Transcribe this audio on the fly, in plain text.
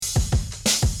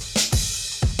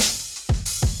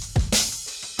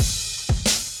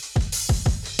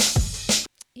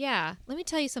Yeah. Let me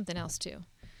tell you something else, too.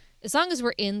 As long as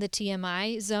we're in the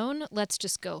TMI zone, let's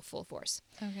just go full force.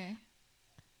 Okay.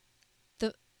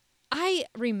 I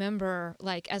remember,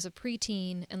 like, as a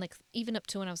preteen and, like, even up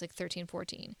to when I was, like, 13,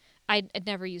 14, I'd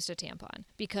never used a tampon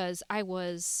because I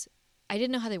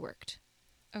didn't know how they worked.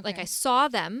 Okay. Like, I saw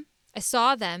them,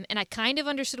 and I kind of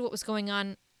understood what was going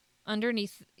on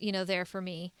underneath, there for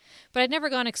me. But I'd never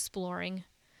gone exploring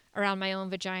around my own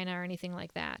vagina or anything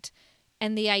like that.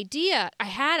 And the idea, I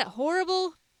had a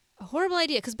horrible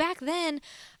idea, because back then,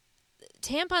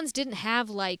 tampons didn't have,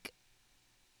 like,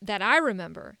 that I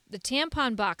remember, the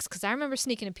tampon box, because I remember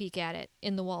sneaking a peek at it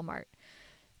in the Walmart.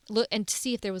 Look, and to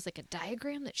see if there was, like, a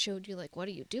diagram that showed you, like, what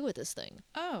do you do with this thing?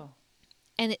 Oh.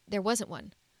 And there wasn't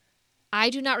one. I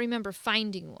do not remember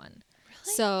finding one.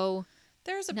 Really? So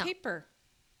There's a no. paper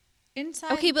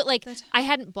inside. Okay, but like I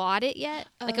hadn't bought it yet.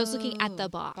 Like I was looking at the Oh,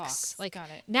 box. Like got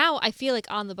it. now I feel like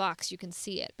on the box you can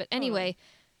see it. But anyway,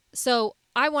 so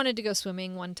I wanted to go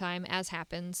swimming one time, as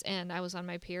happens, and I was on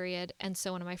my period. And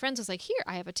so one of my friends was like, "Here,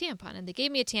 I have a tampon." And they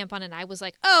gave me a tampon, and I was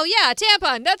like, "Oh yeah, a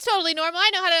tampon. That's totally normal. I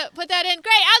know how to put that in.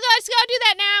 Great. Let's go do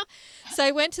that now." So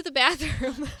I went to the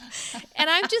bathroom, and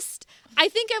I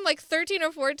think I'm like 13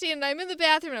 or 14, and I'm in the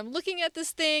bathroom, and I'm looking at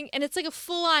this thing, and it's like a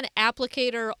full-on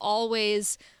applicator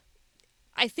always.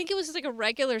 I think it was just like a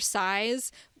regular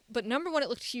size, but number one, it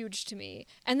looked huge to me.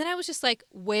 And then I was just like,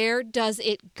 where does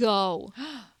it go?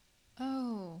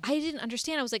 Oh. I didn't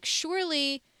understand. I was like,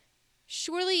 surely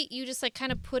you just like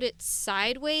kind of put it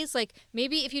sideways. Like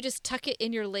maybe if you just tuck it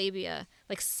in your labia,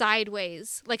 like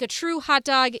sideways, like a true hot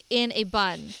dog in a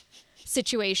bun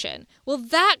situation. Well,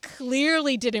 that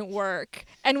clearly didn't work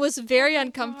and was very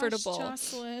uncomfortable.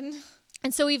 Gosh, Jocelyn.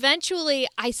 And so eventually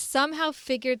I somehow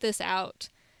figured this out,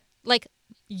 like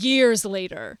years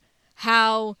later,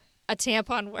 how a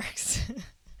tampon works.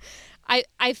 I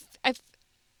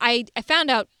found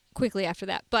out quickly after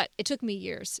that, but it took me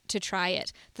years to try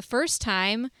it. The first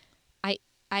time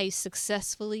I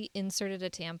successfully inserted a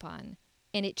tampon,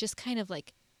 and it just kind of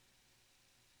like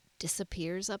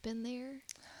disappears up in there.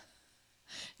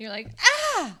 You're like,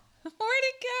 where'd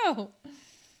it go?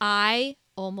 I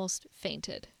almost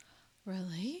fainted.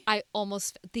 Really?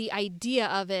 The idea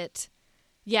of it.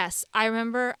 Yes, I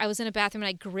remember I was in a bathroom and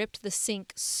I gripped the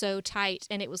sink so tight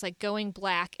and it was like going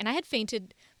black. And I had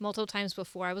fainted multiple times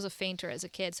before. I was a fainter as a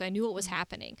kid, so I knew what was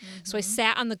happening. Mm-hmm. So I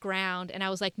sat on the ground and I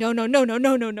was like, no.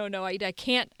 I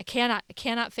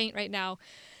cannot faint right now.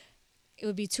 It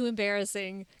would be too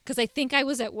embarrassing because I think I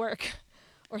was at work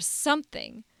or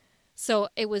something. So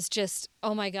it was just,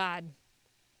 oh my God.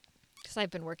 Because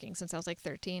I've been working since I was like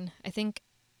 13. I think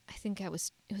it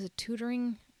was a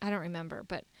tutoring. I don't remember,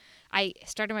 but I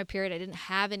started my period. I didn't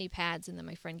have any pads, and then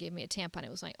my friend gave me a tampon.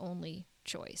 It was my only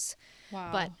choice.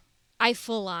 Wow. But I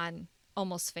full on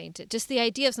almost fainted. Just the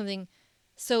idea of something.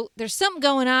 So there's something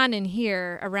going on in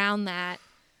here around that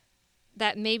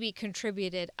maybe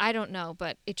contributed. I don't know,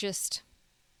 but it just.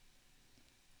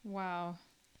 Wow.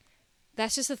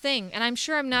 That's just a thing. And I'm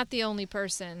sure I'm not the only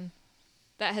person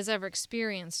that has ever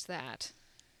experienced that.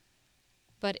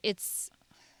 But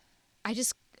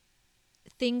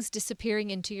things disappearing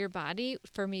into your body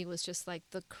for me was just like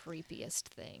the creepiest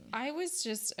thing. I was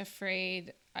just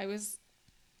afraid. I was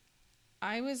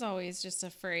always just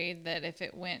afraid that if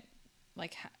it went,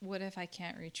 like, what if I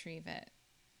can't retrieve it?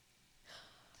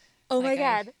 Oh my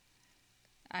God.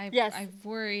 Yes. I've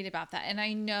worried about that. And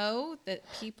I know that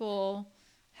people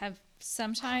have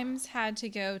sometimes had to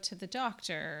go to the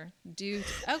doctor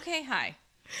okay, hi.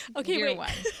 Okay, You're wait.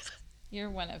 one. You're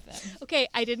one of them. Okay,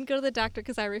 I didn't go to the doctor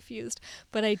because I refused,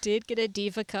 but I did get a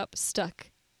Diva cup stuck.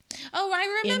 Oh,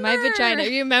 I remember. In my vagina.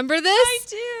 You remember this? I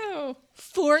do.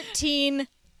 14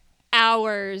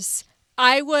 hours.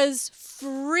 I was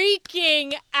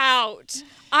freaking out.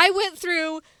 I went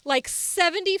through like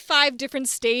 75 different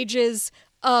stages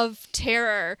of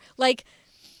terror. Like,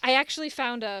 I actually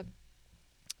found a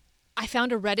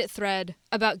Reddit thread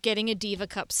about getting a Diva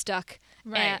cup stuck.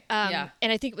 Right.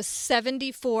 And I think it was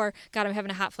 74. God, I'm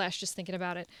having a hot flash just thinking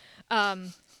about it.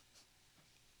 That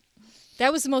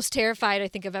was the most terrified I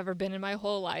think I've ever been in my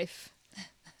whole life.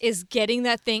 Is getting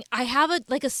that thing. I have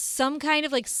some kind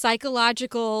of like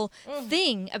psychological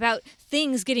thing about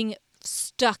things getting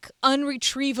stuck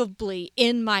unretrievably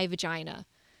in my vagina.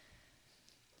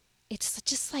 It's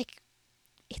just like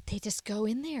they just go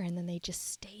in there and then they just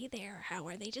stay there. How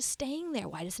are they just staying there?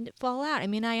 Why doesn't it fall out? I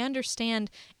mean, I understand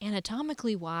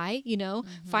anatomically why,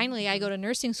 Finally, I go to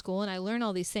nursing school and I learn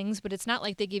all these things, but it's not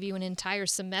like they give you an entire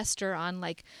semester on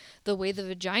like the way the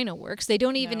vagina works. They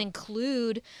don't even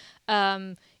include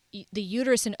the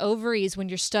uterus and ovaries when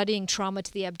you're studying trauma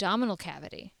to the abdominal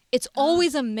cavity. It's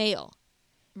always a male.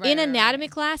 in anatomy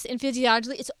class, in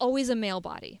physiology, it's always a male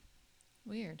body.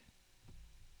 Weird.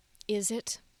 Is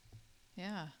it?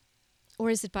 Yeah. Or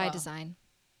is it by design?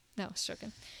 No, it's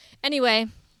joking. Anyway,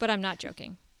 but I'm not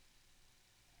joking.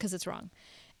 Because it's wrong.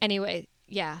 Anyway,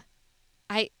 yeah.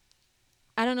 I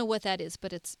don't know what that is,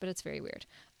 but it's very weird.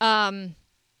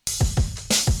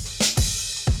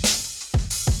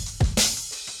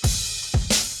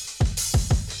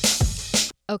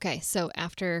 Okay, so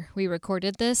after we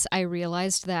recorded this, I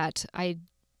realized that I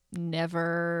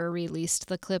never released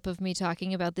the clip of me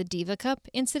talking about the Diva Cup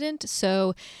incident.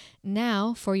 So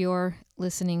now, for your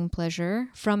listening pleasure,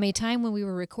 from a time when we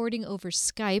were recording over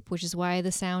Skype, which is why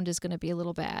the sound is going to be a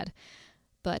little bad,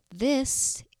 but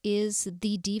this is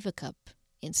the Diva Cup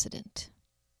incident.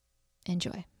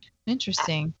 Enjoy.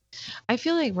 Interesting. I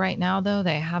feel like right now, though,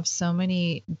 they have so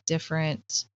many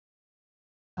different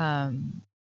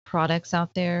products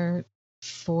out there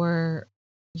for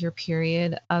your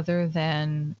period other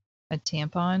than a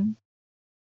tampon.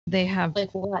 They have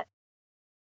like what?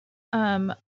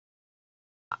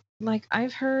 Like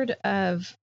I've heard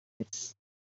of, it's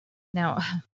now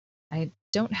I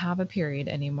don't have a period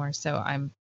anymore, so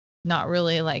I'm not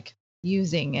really like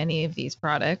using any of these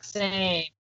products. Same.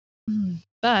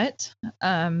 But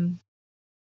I've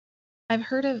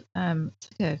heard of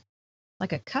it's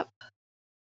like a cup.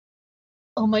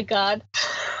 Oh my God.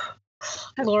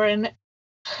 Lauren.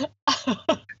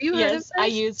 You heard yes, of this? I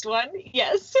used one.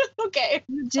 Yes. Okay.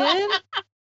 You did?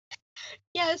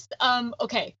 Yes.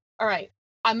 Okay. All right.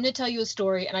 I'm going to tell you a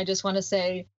story, and I just want to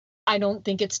say I don't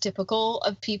think it's typical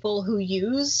of people who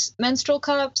use menstrual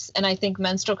cups, and I think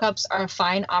menstrual cups are a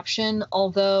fine option,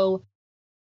 although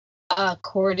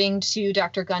according to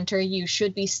Dr. Gunter, you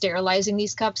should be sterilizing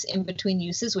these cups in between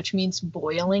uses, which means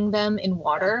boiling them in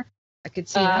water. I could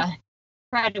see that.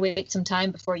 Try to wait some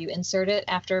time before you insert it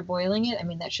after boiling it. I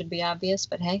mean, that should be obvious,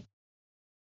 but hey.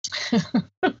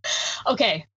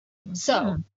 Okay,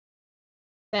 so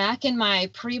back in my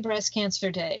pre-breast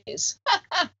cancer days,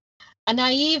 a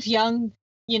naive young,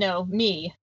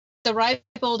 me, the ripe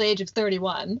old age of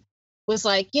 31, was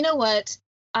like, you know what?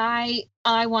 I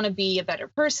want to be a better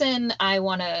person. I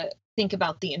want to think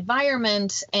about the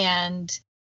environment, and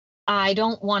I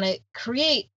don't want to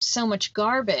create so much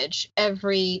garbage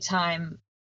every time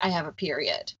I have a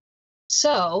period.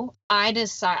 So I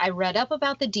read up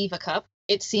about the Diva Cup.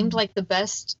 It seemed like the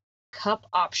best cup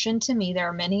option to me. There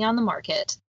are many on the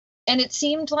market, and it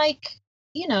seemed like,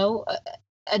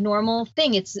 a normal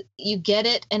thing. You get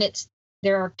it, and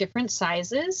there are different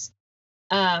sizes,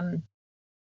 and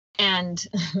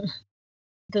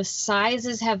the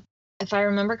sizes have, if I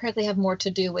remember correctly, have more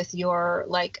to do with your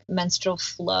like menstrual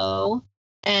flow.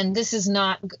 And this is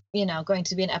not, going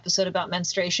to be an episode about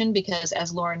menstruation because,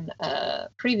 as Lauren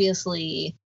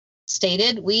previously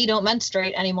stated, we don't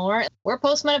menstruate anymore. We're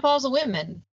postmenopausal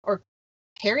women, or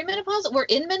perimenopausal. We're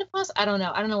in menopause. I don't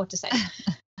know what to say.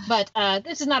 But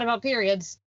this is not about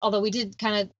periods, although we did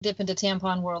kind of dip into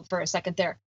tampon world for a second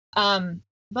there.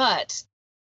 But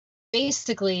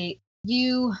basically,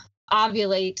 you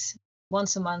ovulate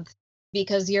once a month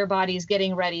because your body's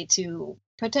getting ready to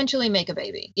potentially make a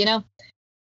baby,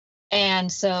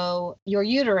 And so your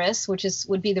uterus, which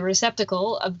would be the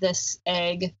receptacle of this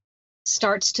egg,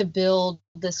 starts to build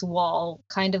this wall,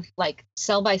 kind of like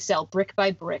cell by cell, brick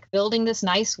by brick, building this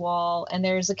nice wall. And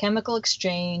there's a chemical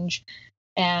exchange,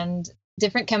 and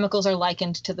different chemicals are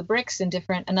likened to the bricks, and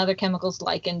other chemicals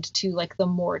likened to like the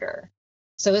mortar.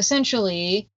 So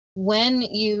essentially, when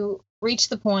you reach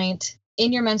the point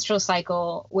in your menstrual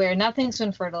cycle where nothing's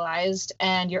been fertilized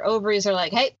and your ovaries are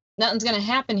like, hey, nothing's going to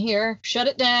happen here, shut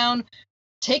it down,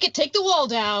 take the wall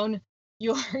down,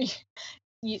 your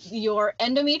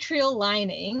endometrial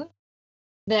lining,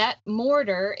 that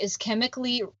mortar is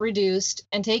chemically reduced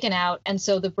and taken out, and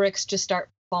so the bricks just start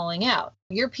falling out.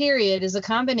 Your period is a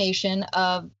combination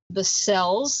of the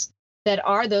cells that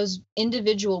are those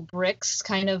individual bricks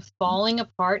kind of falling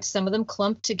apart, some of them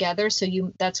clumped together, so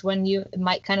that's when it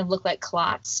might kind of look like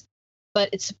clots.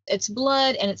 But it's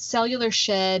blood, and it's cellular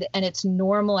shed, and it's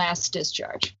normal ass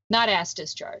discharge. Not ass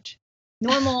discharge.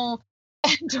 Normal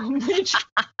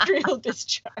endometrial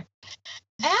discharge.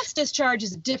 Ass discharge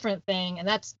is a different thing, and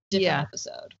that's a different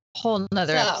episode. Whole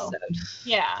nother episode.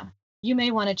 Yeah. You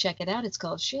may want to check it out. It's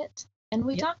called Shit. And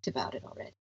we talked about it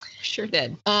already. Sure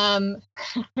did.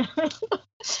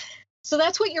 So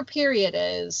that's what your period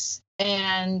is.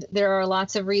 And there are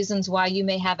lots of reasons why you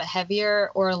may have a heavier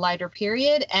or a lighter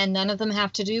period, and none of them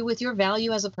have to do with your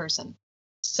value as a person.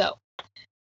 So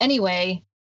anyway,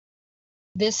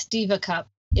 this Diva Cup,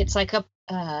 it's like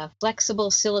a flexible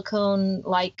silicone,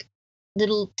 like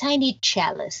little tiny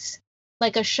chalice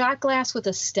like a shot glass with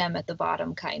a stem at the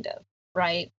bottom, kind of,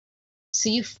 right? So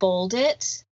you fold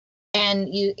it, and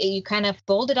you kind of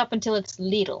fold it up until it's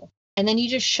little, and then you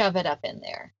just shove it up in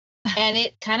there, and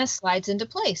it kind of slides into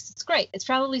place. It's great. It's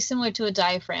probably similar to a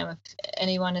diaphragm if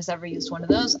anyone has ever used one of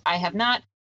those. I have not.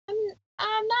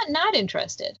 I'm not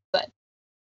interested. But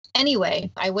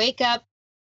anyway, I wake up.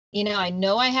 I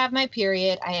know I have my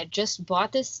period. I had just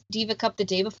bought this Diva Cup the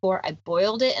day before. I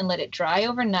boiled it and let it dry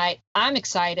overnight. I'm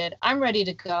excited. I'm ready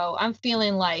to go. I'm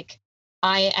feeling like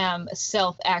I am a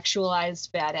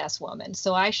self-actualized badass woman.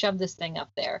 So I shove this thing up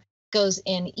there. Goes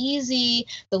in easy.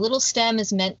 The little stem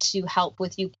is meant to help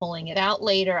with you pulling it out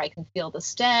later. I can feel the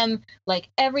stem. Like,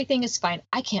 everything is fine.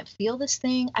 I can't feel this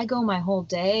thing. I go my whole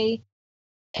day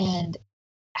and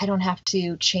I don't have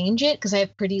to change it because I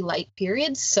have pretty light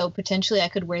periods. So potentially I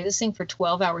could wear this thing for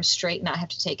 12 hours straight and not have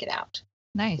to take it out.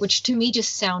 Nice. Which to me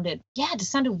just sounded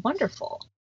wonderful.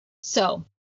 So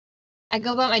I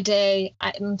go about my day.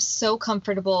 I'm so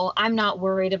comfortable. I'm not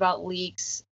worried about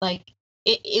leaks. Like,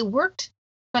 it worked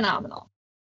phenomenal.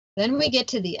 Then we get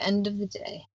to the end of the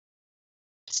day.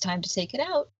 It's time to take it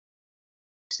out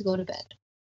to go to bed.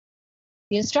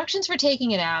 The instructions for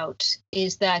taking it out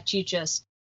is that you just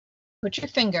put your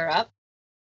finger up.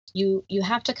 You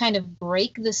have to kind of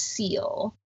break the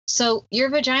seal. So your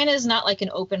vagina is not like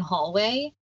an open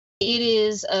hallway. It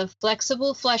is a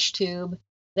flexible flesh tube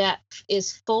that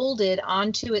is folded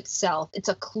onto itself. It's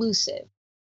occlusive.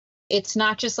 It's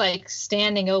not just like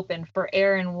standing open for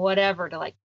air and whatever to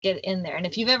like get in there. And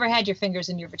if you've ever had your fingers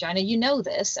in your vagina, you know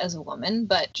this as a woman,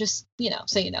 but just,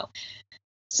 so you know.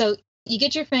 So you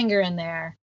get your finger in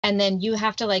there, and then you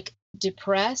have to like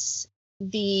depress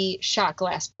the shot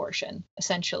glass portion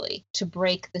essentially to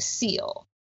break the seal.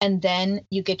 And then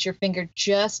you get your finger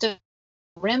just a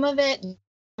rim of it,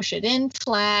 push it in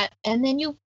flat, and then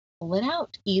you pull it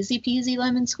out. Easy peasy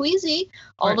lemon squeezy.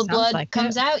 All the blood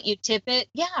comes out. You tip it.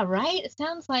 Yeah, right? It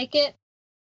sounds like it.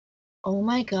 Oh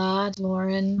my God,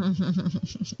 Lauren.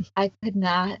 I could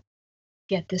not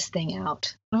get this thing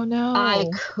out. Oh no. I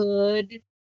could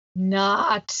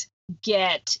not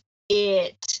get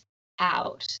it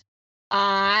out.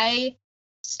 I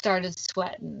started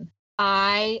sweating.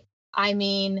 I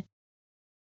mean,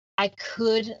 I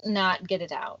could not get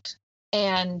it out.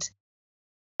 And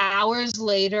hours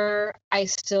later, I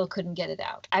still couldn't get it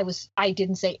out. I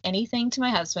didn't say anything to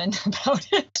my husband about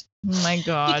it. Oh my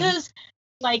God. Because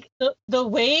like the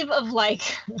wave of like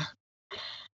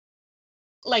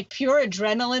pure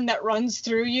adrenaline that runs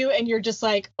through you, and you're just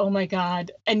like, oh my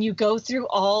God. And you go through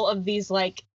all of these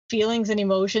like feelings and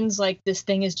emotions, like this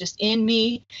thing is just in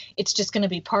me. It's just going to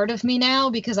be part of me now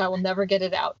because I will never get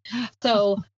it out.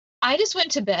 So I just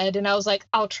went to bed and I was like,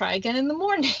 I'll try again in the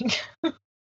morning.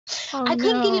 I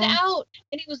couldn't get it out,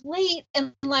 and it was late,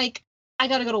 and like I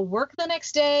got to go to work the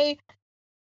next day.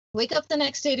 Wake up the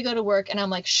next day to go to work, and I'm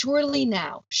like, surely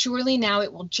now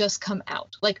it will just come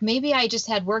out. Like maybe I just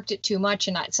had worked it too much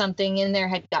and something in there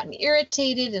had gotten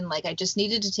irritated, and like I just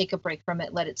needed to take a break from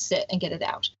it, let it sit and get it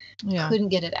out. Yeah. Couldn't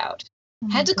get it out.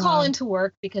 Had to call into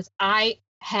work because I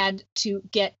had to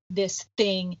get this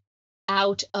thing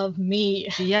out of me.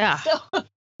 Yeah. So,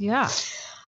 yeah.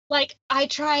 Like I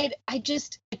tried, I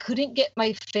couldn't get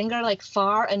my finger like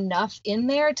far enough in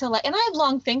there to like, and I have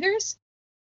long fingers.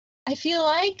 I feel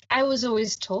like I was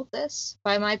always told this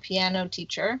by my piano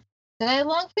teacher that I had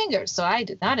long fingers, so I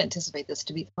did not anticipate this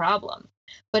to be the problem.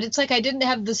 But it's like I didn't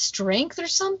have the strength or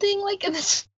something like in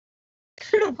this.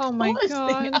 Oh my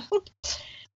God.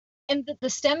 And the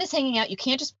stem is hanging out. You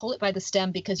can't just pull it by the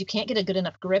stem because you can't get a good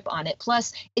enough grip on it.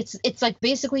 Plus, it's like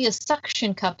basically a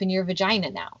suction cup in your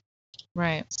vagina now.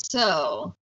 Right.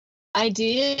 So I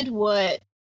did what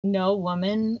no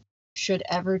woman should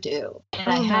ever do. And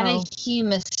I had a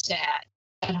hemostat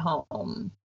at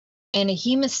home. And a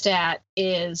hemostat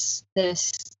is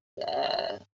this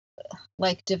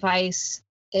like device.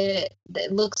 It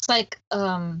looks like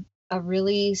a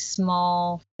really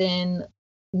small, thin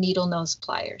needle nose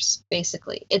pliers,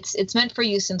 basically. It's meant for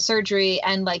use in surgery,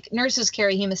 and like nurses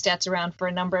carry hemostats around for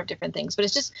a number of different things, but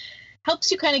it's just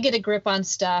helps you kind of get a grip on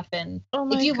stuff. And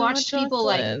if you watch people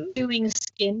like doing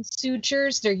skin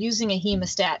sutures, they're using a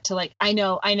hemostat to like, I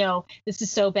know, this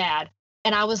is so bad.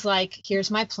 And I was like,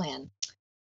 here's my plan.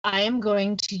 I am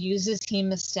going to use this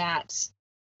hemostat,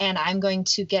 and I'm going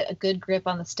to get a good grip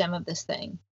on the stem of this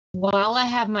thing while I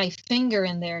have my finger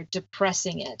in there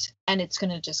depressing it, and it's going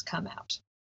to just come out.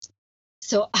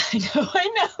 So I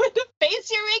know the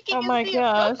face you're making is the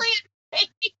appropriate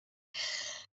face.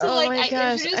 So oh my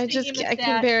gosh, I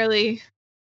can barely.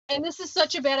 And this is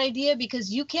such a bad idea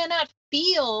because you cannot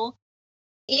feel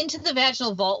into the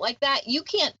vaginal vault like that. You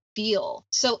can't feel.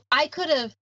 So I could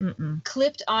have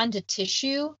clipped onto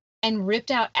tissue and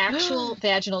ripped out actual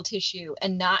vaginal tissue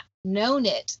and not known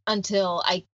it until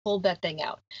I pulled that thing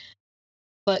out.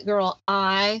 But girl,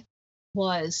 I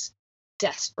was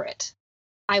desperate.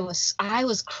 I was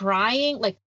crying.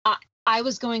 Like I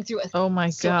was going through Oh my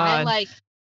God. So I like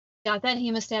got that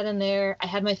hemostat in there. I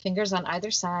had my fingers on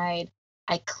either side.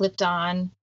 I clipped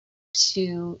on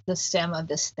to the stem of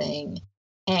this thing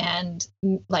and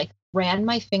like ran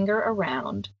my finger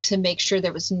around to make sure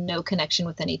there was no connection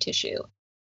with any tissue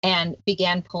and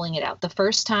began pulling it out. The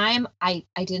first time I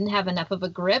didn't have enough of a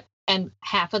grip and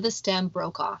half of the stem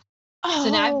broke off. So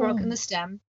now I've broken the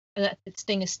stem. This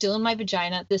thing is still in my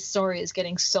vagina. This story is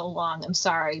getting so long. I'm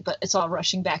sorry, but it's all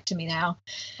rushing back to me now.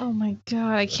 Oh my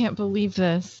God, I can't believe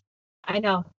this. I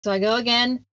know. So I go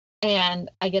again and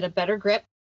I get a better grip.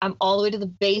 I'm all the way to the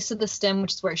base of the stem,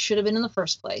 which is where I should have been in the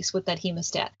first place with that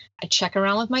hemostat. I check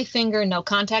around with my finger, no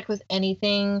contact with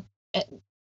anything,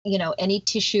 any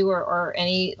tissue or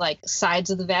any like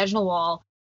sides of the vaginal wall.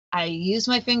 I use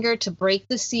my finger to break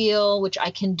the seal, which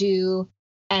I can do.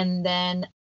 And then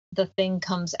the thing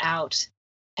comes out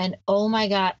and oh my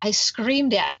God, I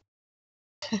screamed at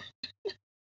it.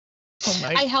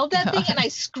 I held that thing and I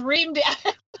screamed at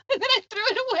it and then I threw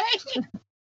it away.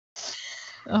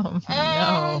 Oh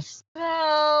no.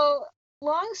 So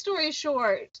long story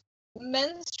short,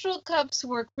 menstrual cups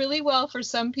work really well for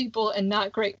some people and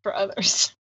not great for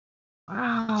others.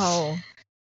 Wow.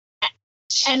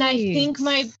 And I think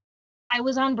I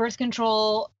was on birth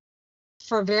control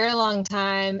for a very long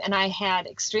time and I had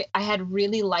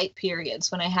really light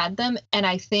periods when I had them, and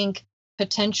I think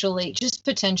potentially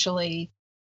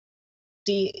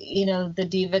the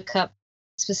Diva Cup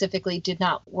specifically did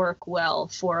not work well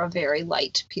for a very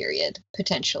light period,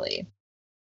 potentially.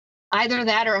 Either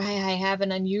that or I have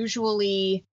an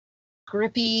unusually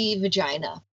grippy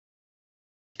vagina,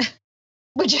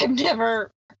 which I've never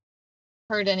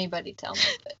heard anybody tell me.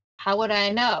 But how would I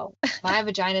know? My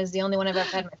vagina is the only one I've ever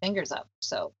had my fingers up,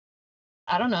 so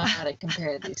I don't know how to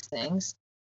compare these things.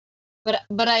 But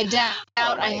I doubt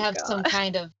I have some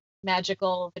kind of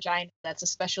magical vagina that's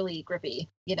especially grippy.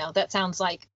 That sounds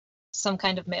like some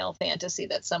kind of male fantasy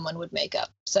that someone would make up.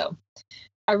 So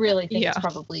I really think it's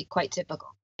probably quite typical.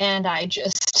 And I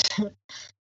just,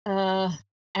 I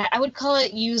would call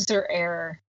it user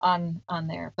error on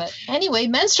there. But anyway,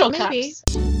 menstrual cups.